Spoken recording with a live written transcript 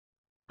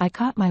I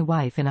caught my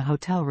wife in a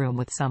hotel room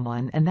with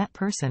someone, and that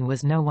person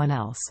was no one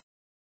else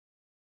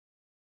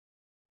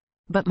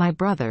but my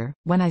brother.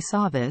 When I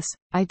saw this,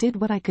 I did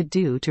what I could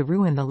do to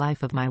ruin the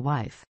life of my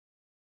wife.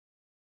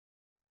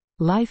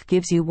 Life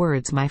gives you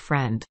words, my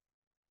friend.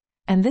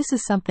 And this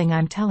is something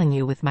I'm telling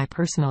you with my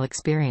personal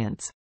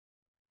experience.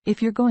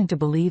 If you're going to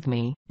believe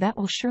me, that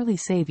will surely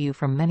save you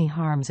from many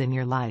harms in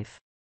your life.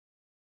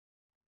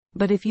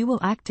 But if you will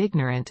act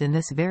ignorant in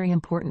this very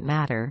important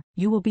matter,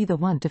 you will be the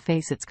one to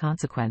face its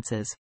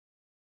consequences.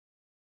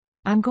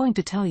 I'm going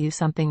to tell you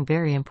something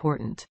very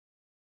important.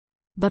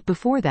 But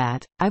before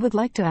that, I would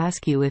like to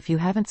ask you, if you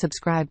haven't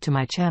subscribed to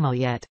my channel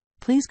yet,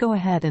 please go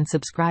ahead and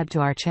subscribe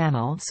to our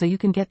channel so you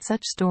can get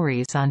such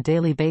stories on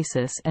daily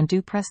basis, and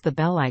do press the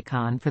bell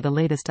icon for the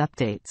latest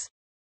updates.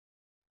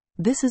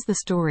 This is the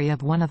story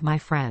of one of my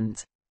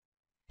friends.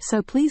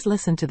 So please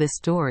listen to this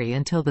story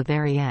until the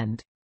very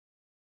end,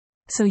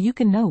 so you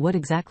can know what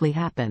exactly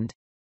happened.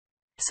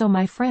 So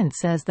my friend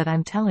says that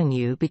I'm telling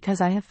you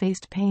because I have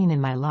faced pain in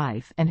my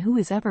life, and who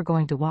is ever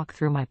going to walk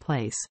through my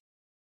place?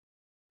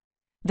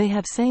 They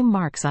have same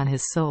marks on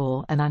his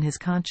soul and on his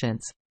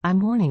conscience. I'm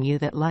warning you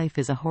that life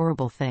is a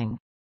horrible thing.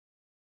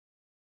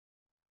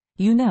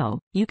 You know,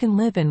 you can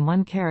live in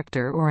one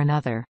character or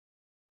another.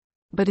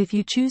 But if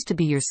you choose to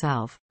be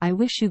yourself, I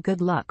wish you good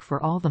luck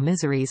for all the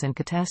miseries and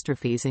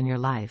catastrophes in your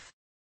life.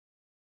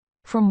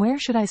 From where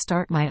should I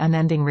start my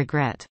unending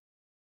regret?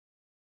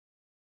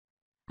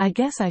 I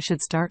guess I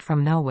should start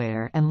from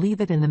nowhere and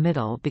leave it in the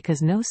middle,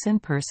 because no sin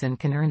person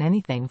can earn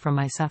anything from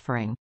my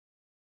suffering.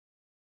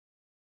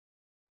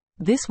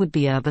 This would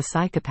be of a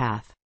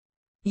psychopath.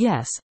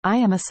 Yes, I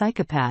am a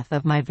psychopath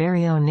of my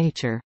very own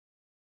nature.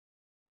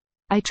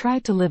 I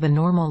tried to live a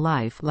normal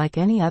life like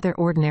any other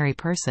ordinary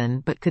person,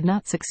 but could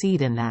not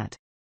succeed in that.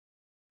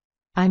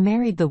 I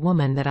married the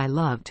woman that I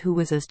loved, who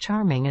was as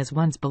charming as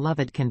one's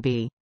beloved can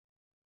be.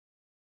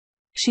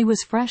 She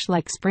was fresh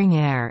like spring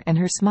air, and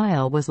her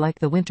smile was like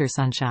the winter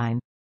sunshine.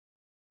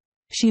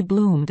 She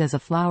bloomed as a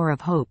flower of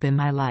hope in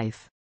my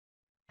life.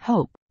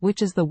 Hope,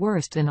 which is the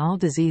worst in all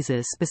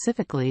diseases,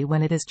 specifically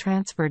when it is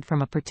transferred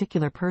from a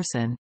particular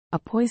person, a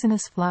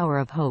poisonous flower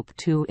of hope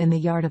too, in the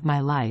yard of my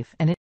life,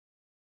 and it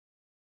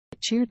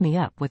cheered me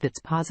up with its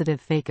positive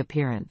fake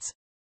appearance.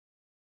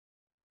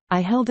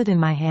 I held it in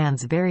my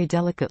hands very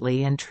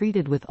delicately and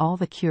treated with all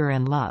the cure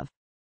and love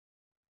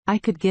I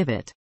could give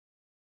it.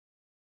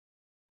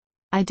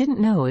 I didn't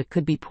know it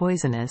could be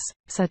poisonous.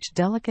 Such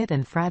delicate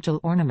and fragile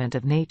ornament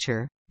of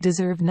nature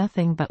deserved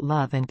nothing but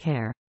love and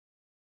care.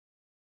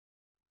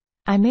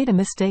 I made a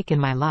mistake in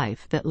my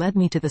life that led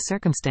me to the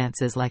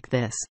circumstances like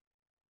this.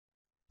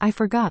 I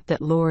forgot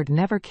that Lord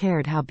never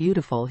cared how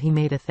beautiful he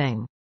made a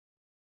thing.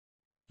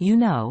 You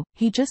know,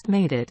 he just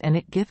made it, and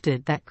it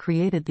gifted that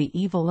created the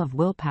evil of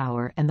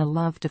willpower and the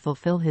love to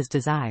fulfill his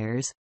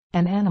desires.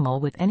 An animal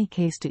with any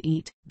case to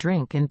eat,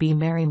 drink and be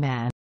merry,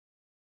 man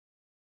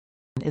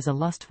is a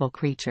lustful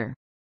creature.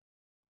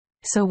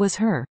 So was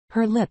her.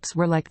 Her lips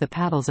were like the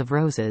petals of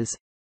roses,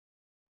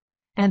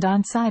 and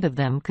on side of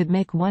them could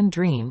make one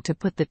dream to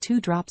put the 2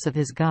 drops of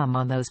his gum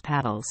on those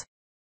petals.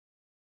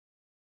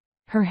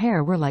 Her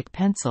hair were like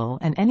pencil,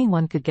 and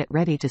anyone could get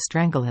ready to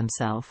strangle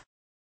himself.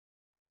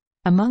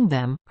 Among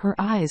them, her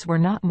eyes were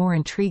not more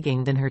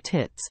intriguing than her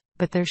tits,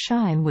 but their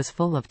shine was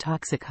full of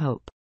toxic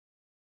hope.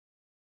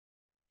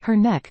 Her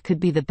neck could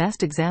be the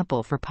best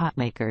example for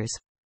potmakers.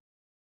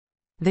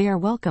 They are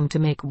welcome to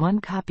make one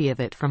copy of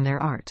it from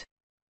their art.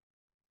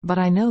 But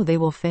I know they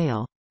will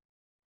fail.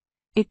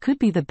 It could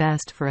be the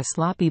best for a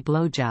sloppy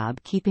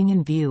blowjob, keeping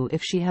in view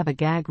if she have a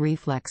gag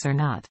reflex or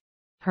not.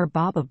 Her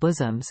baba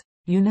bosoms,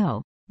 you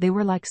know, they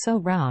were like so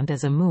round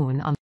as a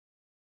moon on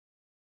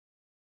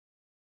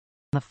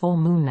the full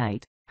moon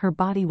night. Her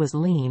body was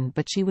lean,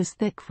 but she was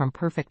thick from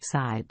perfect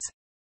sides.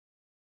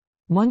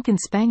 One can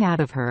spang out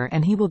of her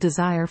and he will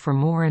desire for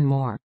more and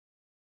more.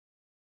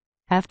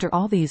 After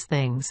all these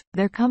things,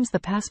 there comes the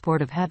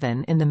passport of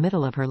heaven in the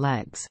middle of her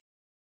legs.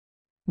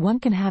 One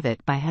can have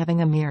it by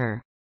having a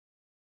mirror.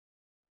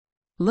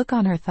 Look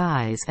on her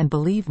thighs and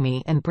believe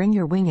me, and bring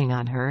your winging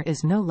on her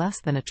is no less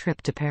than a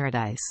trip to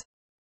paradise.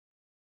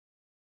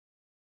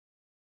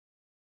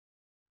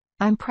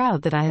 I'm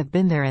proud that I have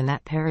been there in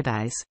that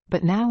paradise,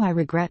 but now I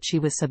regret she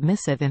was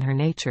submissive in her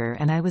nature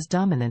and I was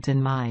dominant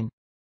in mine.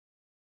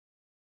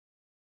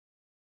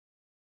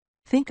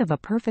 Think of a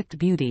perfect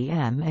beauty,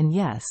 and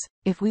yes,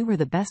 if we were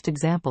the best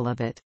example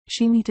of it,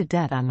 she me to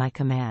death on my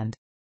command.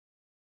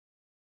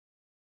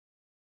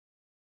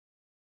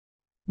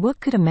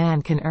 What could a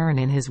man can earn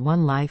in his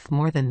one life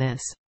more than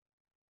this?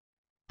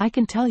 I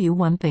can tell you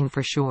one thing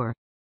for sure.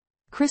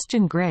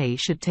 Christian Grey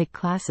should take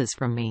classes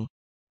from me.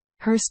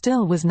 Her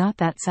still was not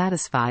that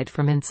satisfied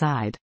from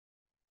inside.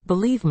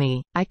 Believe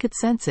me, I could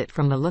sense it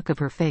from the look of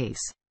her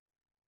face.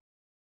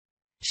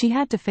 She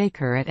had to fake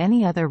her. At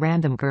any other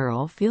random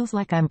girl feels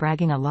like I'm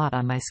bragging a lot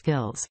on my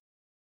skills.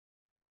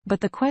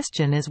 But the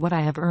question is what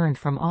I have earned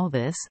from all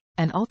this: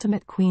 an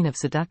ultimate queen of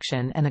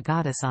seduction and a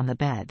goddess on the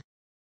bed.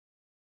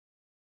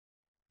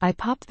 I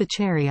popped the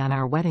cherry on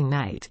our wedding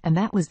night, and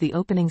that was the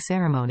opening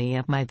ceremony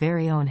of my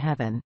very own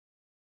heaven.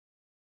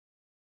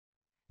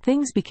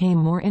 Things became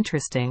more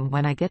interesting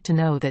when I get to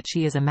know that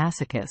she is a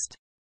masochist.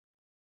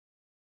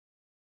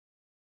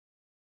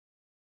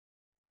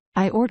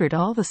 I ordered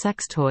all the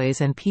sex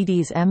toys and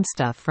PDSM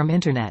stuff from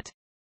internet.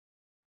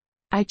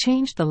 I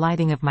changed the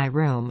lighting of my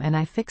room and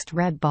I fixed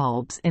red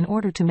bulbs in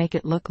order to make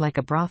it look like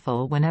a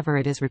brothel whenever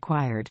it is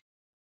required.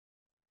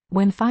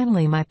 When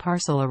finally my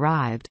parcel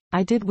arrived,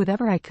 I did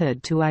whatever I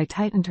could to I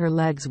tightened her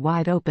legs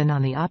wide open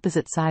on the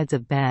opposite sides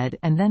of bed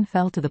and then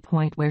fell to the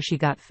point where she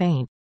got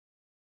faint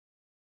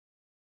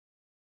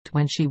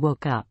when she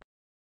woke up.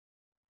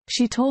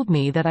 She told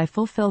me that I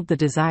fulfilled the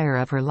desire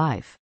of her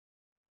life.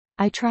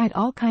 I tried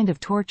all kind of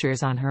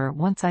tortures on her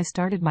once I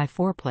started my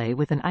foreplay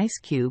with an ice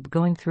cube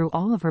going through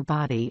all of her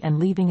body and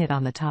leaving it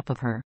on the top of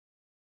her.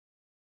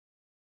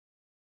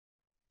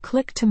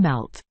 Click to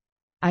melt.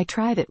 I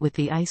tried it with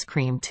the ice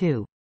cream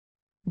too.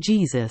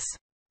 Jesus.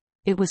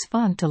 It was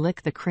fun to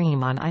lick the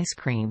cream on ice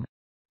cream.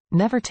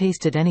 Never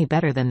tasted any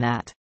better than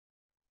that.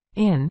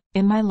 In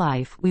my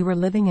life we were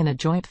living in a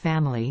joint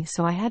family,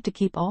 so I had to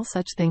keep all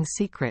such things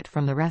secret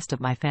from the rest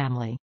of my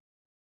family.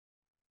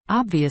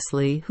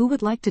 Obviously, who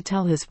would like to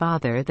tell his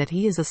father that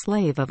he is a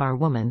slave of our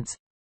woman's?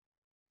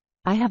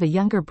 I have a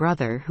younger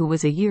brother who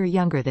was a year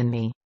younger than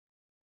me.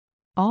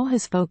 All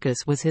his focus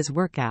was his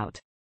workout.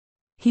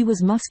 He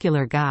was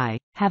muscular guy,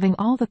 having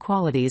all the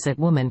qualities a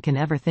woman can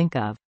ever think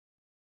of.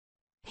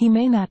 He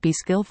may not be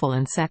skillful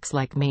in sex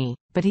like me,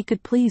 but he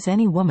could please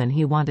any woman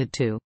he wanted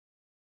to.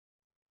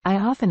 I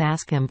often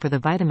ask him for the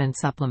vitamin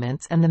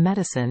supplements and the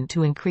medicine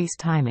to increase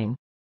timing.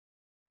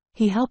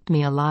 He helped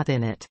me a lot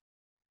in it.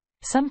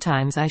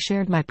 Sometimes I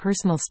shared my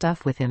personal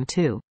stuff with him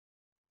too.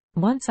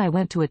 Once I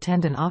went to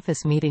attend an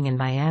office meeting in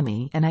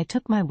Miami and I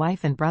took my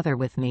wife and brother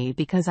with me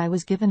because I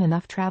was given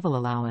enough travel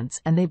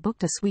allowance and they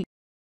booked a suite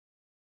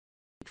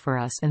for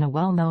us in a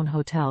well-known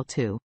hotel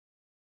too.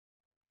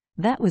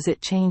 That was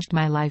it, changed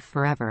my life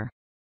forever.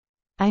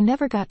 I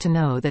never got to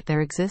know that there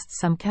exists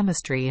some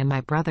chemistry in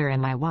my brother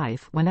and my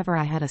wife whenever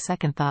I had a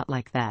second thought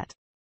like that.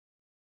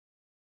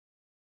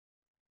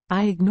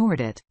 I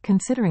ignored it,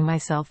 considering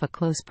myself a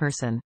close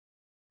person.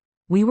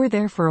 We were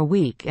there for a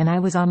week and I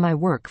was on my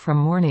work from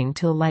morning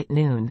till light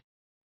noon.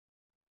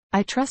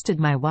 I trusted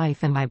my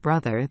wife and my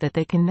brother that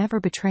they can never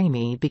betray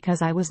me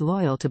because I was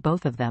loyal to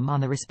both of them on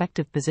the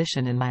respective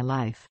position in my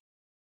life.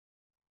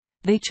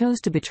 They chose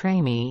to betray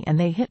me and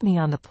they hit me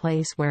on the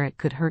place where it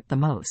could hurt the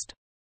most.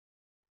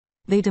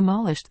 They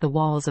demolished the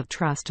walls of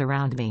trust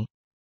around me.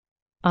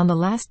 On the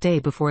last day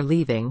before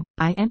leaving,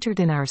 I entered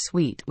in our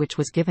suite which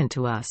was given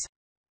to us.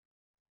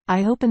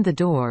 I opened the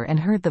door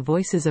and heard the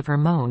voices of her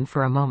moan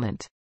for a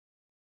moment.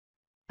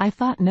 I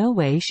thought no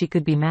way she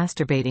could be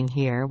masturbating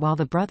here while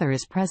the brother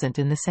is present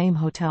in the same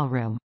hotel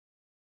room.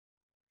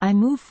 I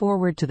moved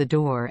forward to the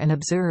door and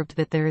observed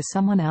that there is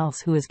someone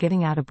else who is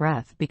getting out of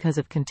breath because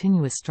of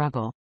continuous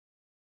struggle.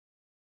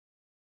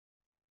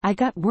 I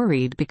got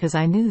worried because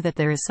I knew that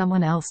there is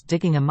someone else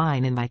digging a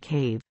mine in my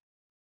cave.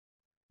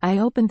 I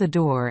opened the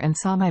door and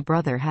saw my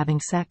brother having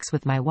sex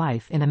with my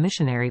wife in a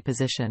missionary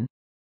position.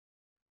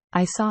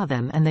 I saw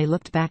them and they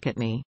looked back at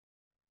me.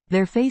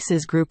 Their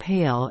faces grew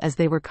pale as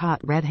they were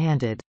caught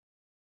red-handed.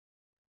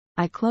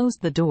 I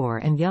closed the door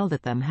and yelled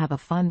at them, "Have a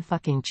fun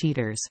fucking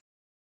cheaters."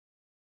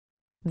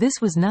 This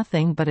was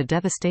nothing but a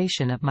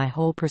devastation of my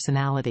whole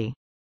personality.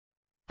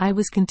 I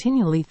was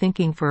continually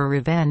thinking for a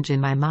revenge in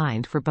my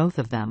mind for both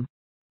of them.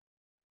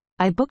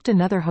 I booked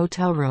another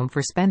hotel room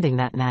for spending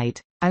that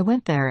night. I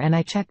went there and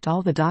I checked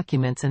all the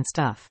documents and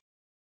stuff.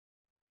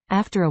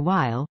 After a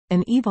while,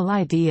 an evil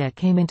idea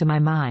came into my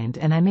mind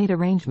and I made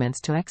arrangements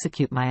to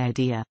execute my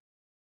idea.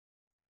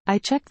 I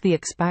checked the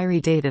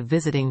expiry date of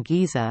visiting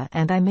Giza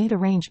and I made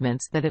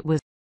arrangements that it was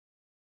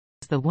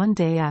the one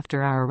day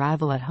after our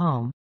arrival at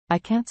home. I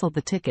cancelled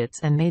the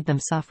tickets and made them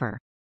suffer.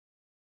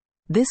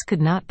 This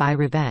could not buy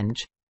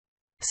revenge.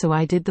 So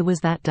I did. Was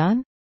that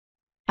done?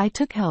 I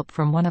took help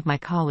from one of my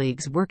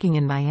colleagues working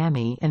in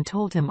Miami and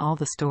told him all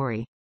the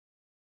story.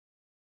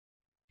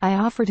 I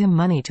offered him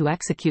money to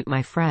execute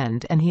my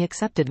friend and he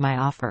accepted my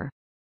offer.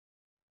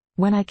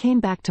 When I came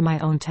back to my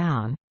own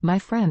town, my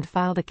friend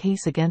filed a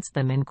case against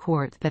them in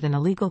court that an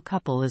illegal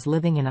couple is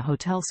living in a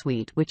hotel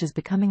suite which is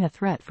becoming a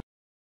threat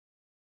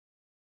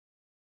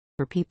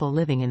for people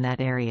living in that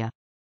area.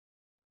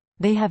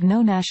 They have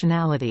no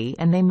nationality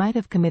and they might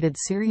have committed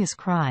serious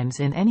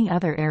crimes in any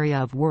other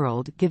area of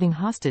world. Giving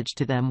hostage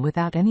to them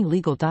without any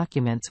legal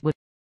documents would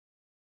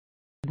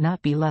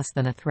not be less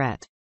than a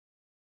threat.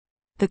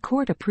 The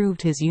court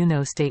approved his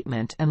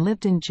statement and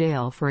lived in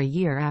jail for a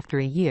year after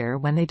a year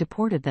when they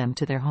deported them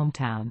to their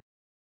hometown.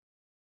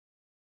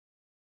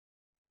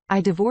 I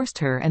divorced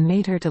her and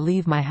made her to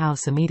leave my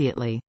house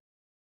immediately.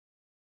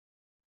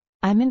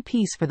 I'm in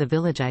peace for the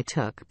village I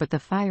took, but the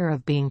fire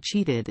of being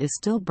cheated is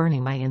still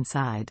burning my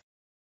inside.